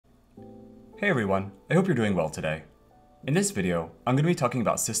Hey everyone, I hope you're doing well today. In this video, I'm going to be talking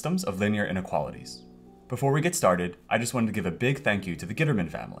about systems of linear inequalities. Before we get started, I just wanted to give a big thank you to the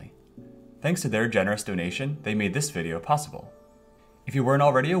Gitterman family. Thanks to their generous donation, they made this video possible. If you weren't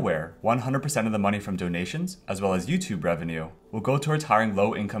already aware, 100% of the money from donations, as well as YouTube revenue, will go towards hiring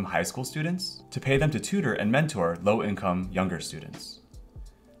low-income high school students to pay them to tutor and mentor low-income younger students.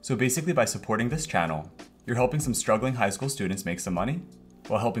 So basically by supporting this channel, you're helping some struggling high school students make some money,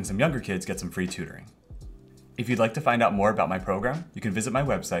 while helping some younger kids get some free tutoring. If you'd like to find out more about my program, you can visit my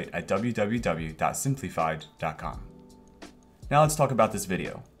website at www.simplified.com. Now let's talk about this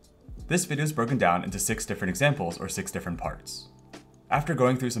video. This video is broken down into 6 different examples or 6 different parts. After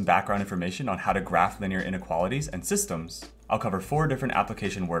going through some background information on how to graph linear inequalities and systems, I'll cover 4 different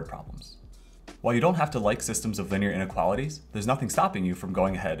application word problems. While you don't have to like systems of linear inequalities, there's nothing stopping you from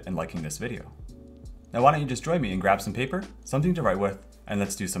going ahead and liking this video. Now why don't you just join me and grab some paper, something to write with, and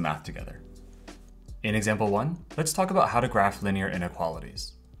let's do some math together. In example 1, let's talk about how to graph linear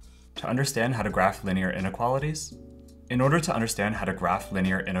inequalities. To understand how to graph linear inequalities, in order to understand how to graph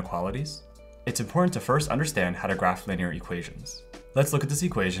linear inequalities, it's important to first understand how to graph linear equations. Let's look at this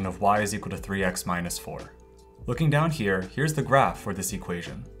equation of y is equal to 3x minus 4. Looking down here, here's the graph for this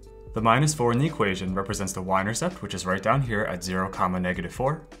equation. The minus 4 in the equation represents the y-intercept, which is right down here at 0, negative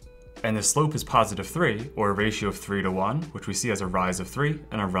 4. And the slope is positive 3, or a ratio of 3 to 1, which we see as a rise of 3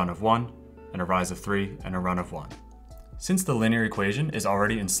 and a run of 1, and a rise of 3 and a run of 1. Since the linear equation is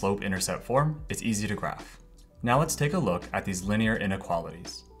already in slope-intercept form, it's easy to graph. Now let's take a look at these linear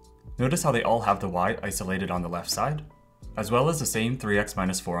inequalities. Notice how they all have the y isolated on the left side, as well as the same 3x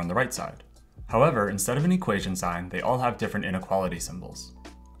minus 4 on the right side. However, instead of an equation sign, they all have different inequality symbols.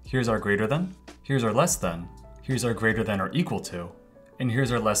 Here's our greater than, here's our less than, here's our greater than or equal to, and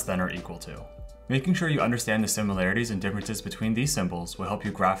here's our less than or equal to. Making sure you understand the similarities and differences between these symbols will help you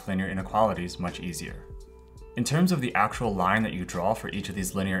graph linear inequalities much easier. In terms of the actual line that you draw for each of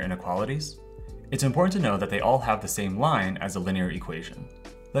these linear inequalities, it's important to know that they all have the same line as a linear equation.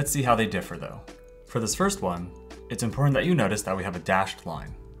 Let's see how they differ though. For this first one, it's important that you notice that we have a dashed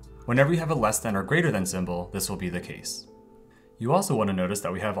line. Whenever you have a less than or greater than symbol, this will be the case. You also want to notice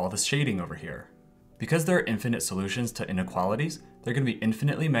that we have all this shading over here. Because there are infinite solutions to inequalities, there are going to be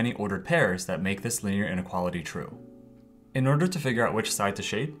infinitely many ordered pairs that make this linear inequality true. In order to figure out which side to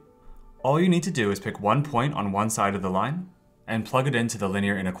shade, all you need to do is pick one point on one side of the line and plug it into the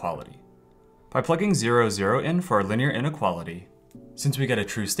linear inequality. By plugging 0, 0 in for our linear inequality, since we get a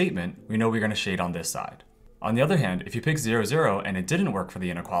true statement, we know we're going to shade on this side. On the other hand, if you pick 0, 0 and it didn't work for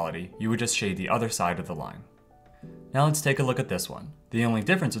the inequality, you would just shade the other side of the line. Now let's take a look at this one. The only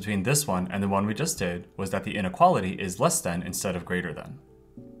difference between this one and the one we just did was that the inequality is less than instead of greater than.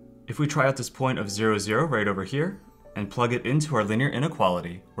 If we try out this point of 0, 0 right over here and plug it into our linear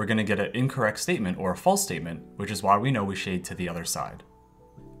inequality, we're going to get an incorrect statement or a false statement, which is why we know we shade to the other side.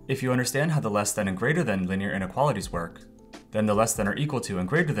 If you understand how the less than and greater than linear inequalities work, then the less than or equal to and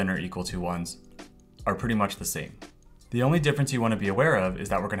greater than or equal to ones are pretty much the same. The only difference you want to be aware of is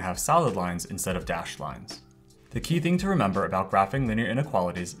that we're going to have solid lines instead of dashed lines. The key thing to remember about graphing linear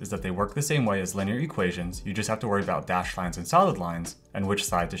inequalities is that they work the same way as linear equations, you just have to worry about dashed lines and solid lines, and which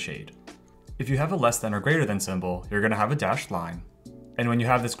side to shade. If you have a less than or greater than symbol, you're going to have a dashed line, and when you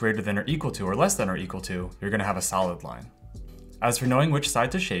have this greater than or equal to or less than or equal to, you're going to have a solid line. As for knowing which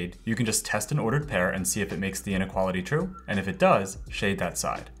side to shade, you can just test an ordered pair and see if it makes the inequality true, and if it does, shade that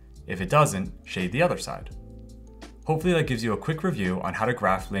side. If it doesn't, shade the other side. Hopefully that gives you a quick review on how to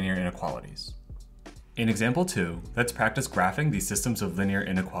graph linear inequalities. In example 2, let's practice graphing these systems of linear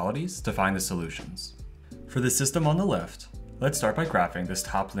inequalities to find the solutions. For the system on the left, let's start by graphing this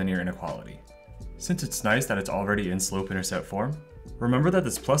top linear inequality. Since it's nice that it's already in slope-intercept form, remember that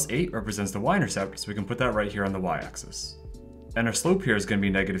this plus 8 represents the y-intercept, so we can put that right here on the y-axis. And our slope here is going to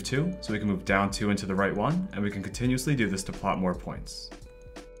be negative 2, so we can move down 2 into the right one, and we can continuously do this to plot more points.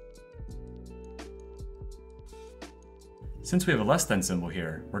 Since we have a less than symbol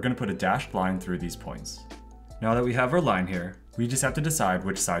here, we're going to put a dashed line through these points. Now that we have our line here, we just have to decide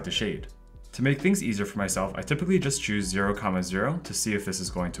which side to shade. To make things easier for myself, I typically just choose 0, 0 to see if this is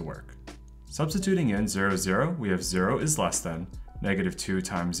going to work. Substituting in 0, 0, we have 0 is less than negative 2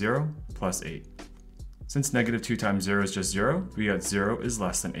 times 0 plus 8. Since negative 2 times 0 is just 0, we got 0 is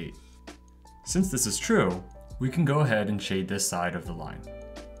less than 8. Since this is true, we can go ahead and shade this side of the line.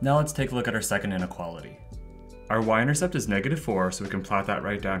 Now let's take a look at our second inequality. Our y-intercept is negative 4, so we can plot that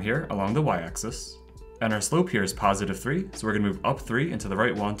right down here along the y-axis. And our slope here is positive 3, so we're going to move up 3 into the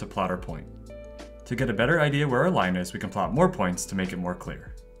right one to plot our point. To get a better idea where our line is, we can plot more points to make it more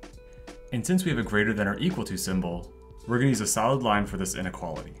clear. And since we have a greater than or equal to symbol, we're going to use a solid line for this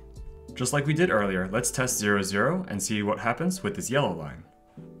inequality. Just like we did earlier, let's test 0, 0 and see what happens with this yellow line.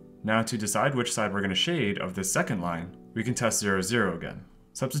 Now to decide which side we're going to shade of this second line, we can test 0, 0 again.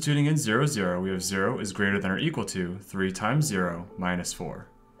 Substituting in 0, 0, we have 0 is greater than or equal to 3 times 0 minus 4.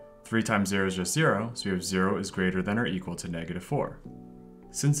 3 times 0 is just 0, so we have 0 is greater than or equal to negative 4.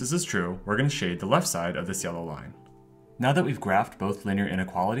 Since this is true, we're going to shade the left side of this yellow line. Now that we've graphed both linear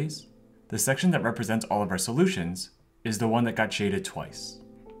inequalities, the section that represents all of our solutions is the one that got shaded twice.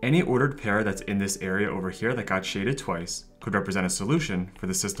 Any ordered pair that's in this area over here that got shaded twice could represent a solution for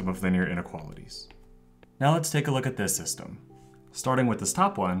the system of linear inequalities. Now let's take a look at this system. Starting with this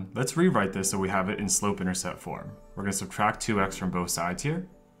top one, let's rewrite this so we have it in slope-intercept form. We're going to subtract 2x from both sides here,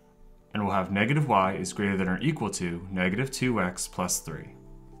 and we'll have negative y is greater than or equal to negative 2x plus 3.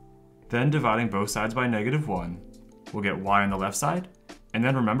 Then dividing both sides by negative 1, we'll get y on the left side, and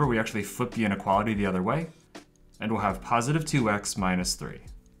then remember we actually flip the inequality the other way, and we'll have positive 2x minus 3.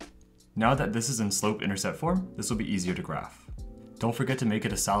 Now that this is in slope-intercept form, this will be easier to graph. Don't forget to make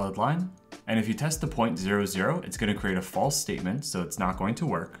it a solid line, and if you test the point 0, 0, it's going to create a false statement, so it's not going to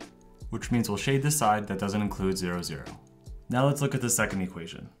work, which means we'll shade the side that doesn't include 0, 0. Now let's look at the second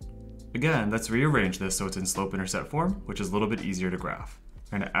equation. Again, let's rearrange this so it's in slope-intercept form, which is a little bit easier to graph.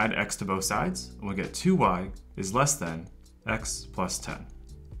 We're going to add x to both sides, and we'll get 2y is less than x plus 10.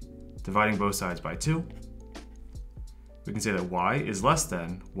 Dividing both sides by 2, we can say that y is less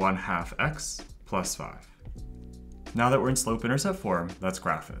than 1/2 x plus 5. Now that we're in slope-intercept form, let's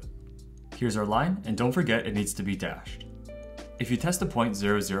graph it. Here's our line, and don't forget it needs to be dashed. If you test the point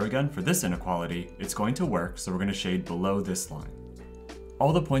 0, 0 again for this inequality, it's going to work, so we're going to shade below this line.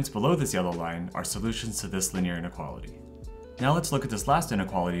 All the points below this yellow line are solutions to this linear inequality. Now let's look at this last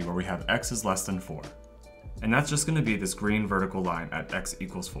inequality where we have x is less than 4. And that's just going to be this green vertical line at x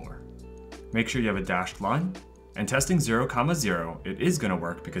equals 4. Make sure you have a dashed line, and testing 0, 0, it is going to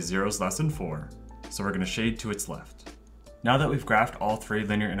work because 0 is less than 4, so we're going to shade to its left. Now that we've graphed all three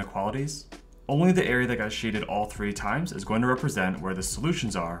linear inequalities, only the area that got shaded all 3 times is going to represent where the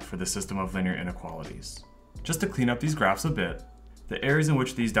solutions are for the system of linear inequalities. Just to clean up these graphs a bit, the areas in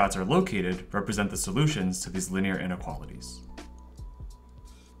which these dots are located represent the solutions to these linear inequalities.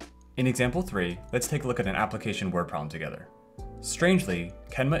 In example 3, let's take a look at an application word problem together. Strangely,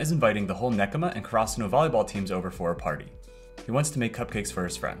 Kenma is inviting the whole Nekema and Karasuno volleyball teams over for a party. He wants to make cupcakes for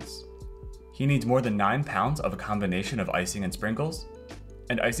his friends. He needs more than 9 pounds of a combination of icing and sprinkles,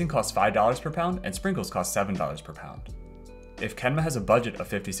 and icing costs $5 per pound and sprinkles cost $7 per pound. If Kenma has a budget of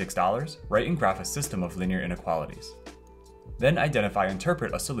 $56, write and graph a system of linear inequalities. Then identify and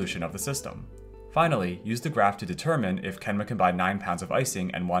interpret a solution of the system. Finally, use the graph to determine if Kenma can buy 9 pounds of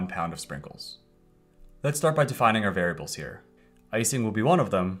icing and 1 pound of sprinkles. Let's start by defining our variables here. Icing will be one of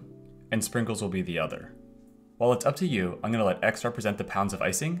them, and sprinkles will be the other. While it's up to you, I'm going to let x represent the pounds of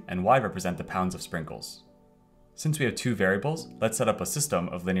icing and y represent the pounds of sprinkles. Since we have 2 variables, let's set up a system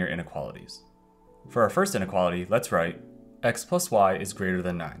of linear inequalities. For our first inequality, let's write x plus y is greater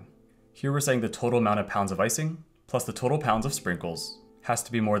than 9. Here we're saying the total amount of pounds of icing plus the total pounds of sprinkles has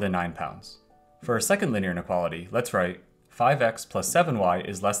to be more than 9 pounds. For our second linear inequality, let's write 5x plus 7y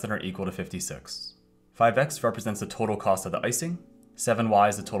is less than or equal to 56. 5x represents the total cost of the icing, 7y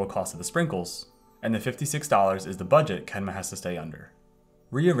is the total cost of the sprinkles, and the $56 is the budget Kenma has to stay under.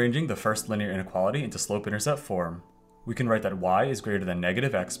 Rearranging the first linear inequality into slope-intercept form, we can write that y is greater than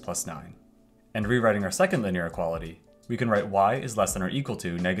negative x plus 9. And rewriting our second linear equality, we can write y is less than or equal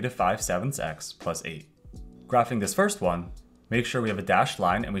to negative 5/7 x plus 8. Graphing this first one, make sure we have a dashed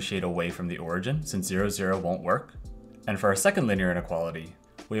line and we shade away from the origin since 0, 0 won't work. And for our second linear inequality,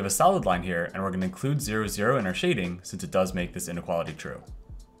 we have a solid line here and we're going to include 0, 0 in our shading since it does make this inequality true.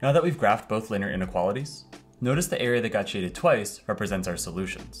 Now that we've graphed both linear inequalities, notice the area that got shaded twice represents our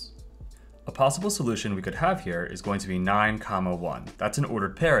solutions. A possible solution we could have here is going to be 9, 1. That's an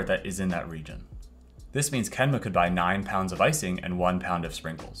ordered pair that is in that region. This means Kenma could buy 9 pounds of icing and 1 pound of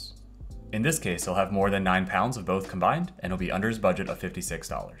sprinkles. In this case, he'll have more than 9 pounds of both combined, and he'll be under his budget of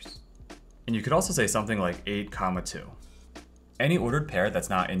 $56. And you could also say something like 8, 2. Any ordered pair that's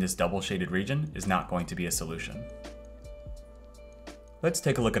not in this double shaded region is not going to be a solution. Let's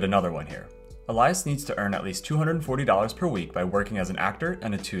take a look at another one here. Elias needs to earn at least $240 per week by working as an actor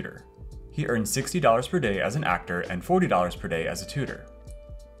and a tutor. He earns $60 per day as an actor and $40 per day as a tutor.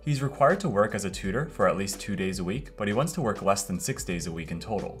 He's required to work as a tutor for at least 2 days a week, but he wants to work less than 6 days a week in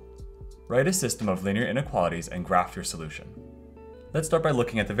total. Write a system of linear inequalities and graph your solution. Let's start by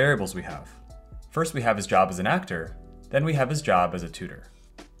looking at the variables we have. First we have his job as an actor, then we have his job as a tutor.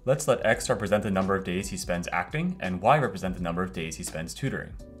 Let's let x represent the number of days he spends acting and y represent the number of days he spends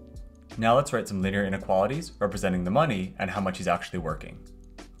tutoring. Now let's write some linear inequalities representing the money and how much he's actually working.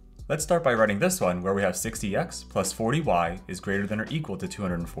 Let's start by writing this one where we have 60x plus 40y is greater than or equal to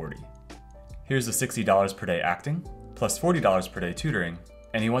 240. Here's the $60 per day acting, plus $40 per day tutoring,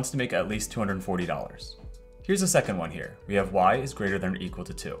 and he wants to make at least $240. Here's the second one here. We have y is greater than or equal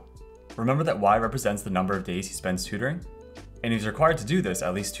to 2. Remember that y represents the number of days he spends tutoring, and he's required to do this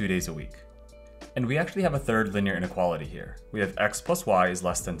at least 2 days a week. And we actually have a third linear inequality here. We have x plus y is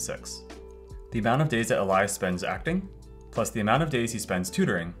less than 6. The amount of days that Elias spends acting, plus the amount of days he spends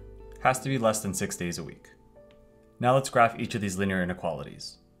tutoring, has to be less than 6 days a week. Now let's graph each of these linear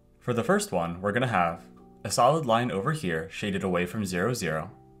inequalities. For the first one, we're going to have a solid line over here shaded away from 0, 0.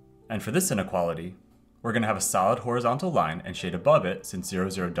 And for this inequality, we're going to have a solid horizontal line and shade above it since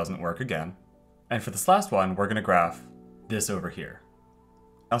 0, 0 doesn't work again. And for this last one, we're going to graph this over here.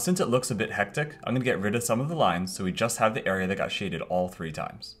 Now since it looks a bit hectic, I'm going to get rid of some of the lines so we just have the area that got shaded all 3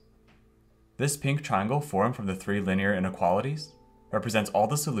 times. This pink triangle formed from the 3 linear inequalities represents all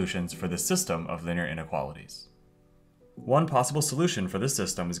the solutions for this system of linear inequalities. One possible solution for this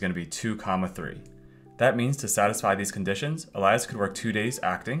system is going to be 2, 3. That means to satisfy these conditions, Elias could work 2 days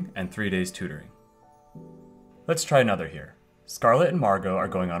acting and 3 days tutoring. Let's try another here. Scarlett and Margot are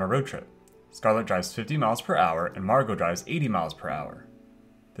going on a road trip. Scarlett drives 50 miles per hour and Margot drives 80 miles per hour.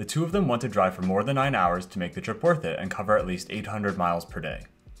 The two of them want to drive for more than 9 hours to make the trip worth it and cover at least 800 miles per day.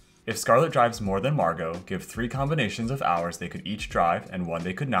 If Scarlett drives more than Margot, give 3 combinations of hours they could each drive and 1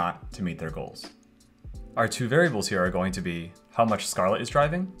 they could not to meet their goals. Our 2 variables here are going to be how much Scarlett is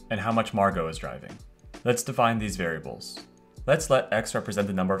driving and how much Margot is driving. Let's define these variables. Let's let x represent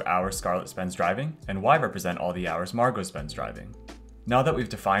the number of hours Scarlett spends driving and y represent all the hours Margot spends driving. Now that we've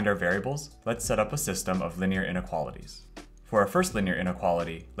defined our variables, let's set up a system of linear inequalities. For our first linear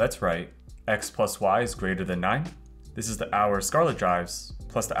inequality, let's write x plus y is greater than 9. This is the hours Scarlett drives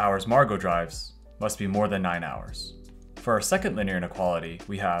plus the hours Margot drives must be more than 9 hours. For our second linear inequality,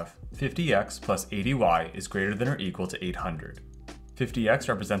 we have 50x plus 80y is greater than or equal to 800. 50x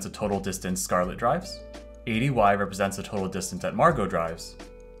represents the total distance Scarlett drives, 80y represents the total distance that Margot drives,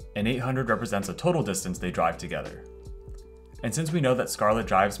 and 800 represents the total distance they drive together. And since we know that Scarlett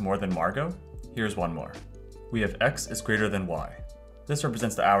drives more than Margot, here's one more. We have x is greater than y. This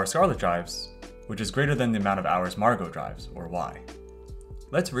represents the hours Scarlett drives, which is greater than the amount of hours Margot drives, or y.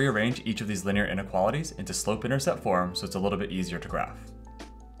 Let's rearrange each of these linear inequalities into slope-intercept form so it's a little bit easier to graph.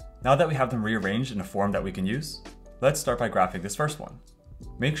 Now that we have them rearranged in a form that we can use, let's start by graphing this first one.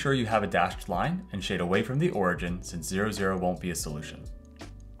 Make sure you have a dashed line and shade away from the origin since 0, 0 won't be a solution.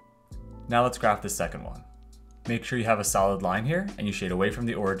 Now let's graph this second one. Make sure you have a solid line here and you shade away from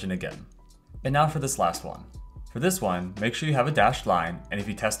the origin again. And now for this last one. For this one, make sure you have a dashed line, and if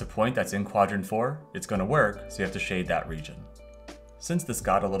you test a point that's in quadrant 4, it's going to work, so you have to shade that region. Since this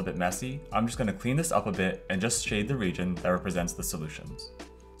got a little bit messy, I'm just going to clean this up a bit and just shade the region that represents the solutions.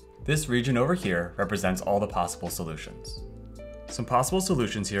 This region over here represents all the possible solutions. Some possible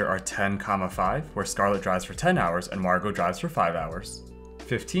solutions here are 10, 5, where Scarlett drives for 10 hours and Margot drives for 5 hours.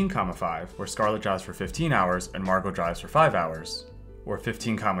 15, 5, where Scarlett drives for 15 hours and Margot drives for 5 hours. Or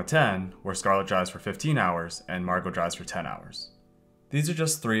 15, 10, where Scarlett drives for 15 hours and Margot drives for 10 hours. These are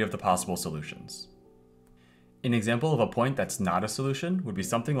just 3 of the possible solutions. An example of a point that's not a solution would be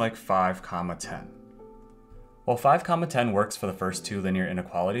something like 5, 10. While 5, 10 works for the first 2 linear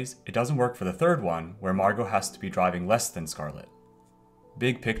inequalities, it doesn't work for the third one, where Margot has to be driving less than Scarlett.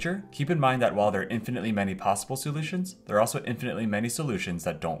 Big picture, keep in mind that while there are infinitely many possible solutions, there are also infinitely many solutions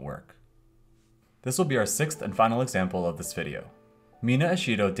that don't work. This will be our 6th and final example of this video. Mina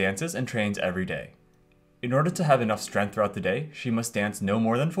Ashido dances and trains every day. In order to have enough strength throughout the day, she must dance no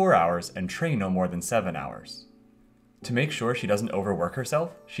more than 4 hours and train no more than 7 hours. To make sure she doesn't overwork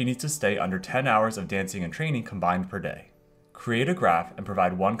herself, she needs to stay under 10 hours of dancing and training combined per day. Create a graph and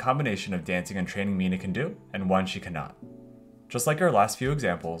provide one combination of dancing and training Mina can do, and one she cannot. Just like our last few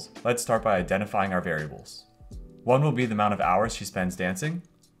examples, let's start by identifying our variables. One will be the amount of hours she spends dancing,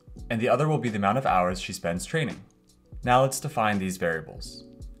 and the other will be the amount of hours she spends training. Now let's define these variables.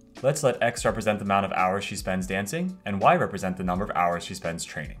 Let's let x represent the amount of hours she spends dancing, and y represent the number of hours she spends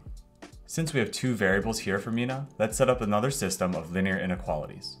training. Since we have 2 variables here for Mina, let's set up another system of linear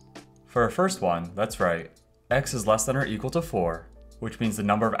inequalities. For our first one, let's write x is less than or equal to 4, which means the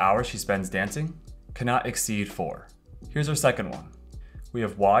number of hours she spends dancing cannot exceed 4. Here's our second one. We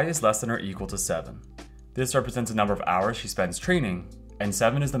have y is less than or equal to 7. This represents the number of hours she spends training, and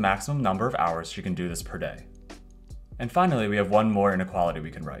 7 is the maximum number of hours she can do this per day. And finally, we have one more inequality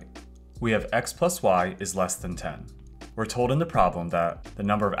we can write. We have x plus y is less than 10. We're told in the problem that the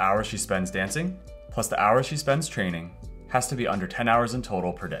number of hours she spends dancing plus the hours she spends training has to be under 10 hours in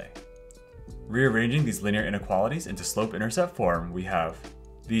total per day. Rearranging these linear inequalities into slope-intercept form, we have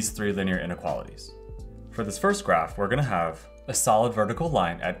these three linear inequalities. For this first graph, we're going to have a solid vertical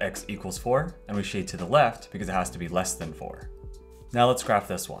line at x equals 4, and we shade to the left because it has to be less than 4. Now let's graph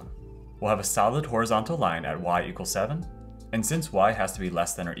this one. We'll have a solid horizontal line at y equals 7, and since y has to be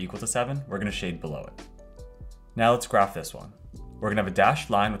less than or equal to 7, we're going to shade below it. Now let's graph this one. We're going to have a dashed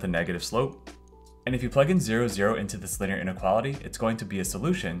line with a negative slope, and if you plug in 0, 0 into this linear inequality, it's going to be a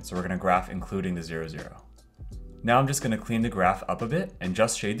solution, so we're going to graph including the 0, 0. Now I'm just going to clean the graph up a bit and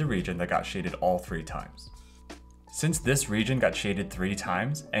just shade the region that got shaded all 3 times. Since this region got shaded 3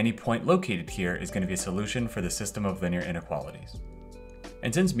 times, any point located here is going to be a solution for the system of linear inequalities.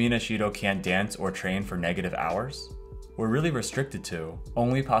 And since Mina Ashido can't dance or train for negative hours, we're really restricted to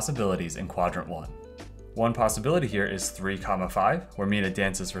only possibilities in quadrant 1. One possibility here is 3, 5, where Mina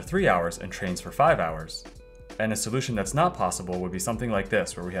dances for 3 hours and trains for 5 hours. And a solution that's not possible would be something like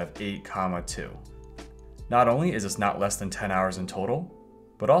this, where we have 8, 2. Not only is this not less than 10 hours in total,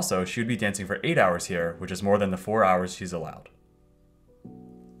 but also she would be dancing for 8 hours here, which is more than the 4 hours she's allowed.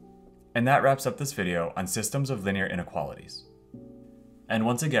 And that wraps up this video on systems of linear inequalities. And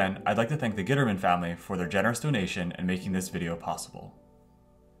once again, I'd like to thank the Gitterman family for their generous donation and making this video possible.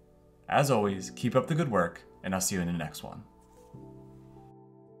 As always, keep up the good work, and I'll see you in the next one.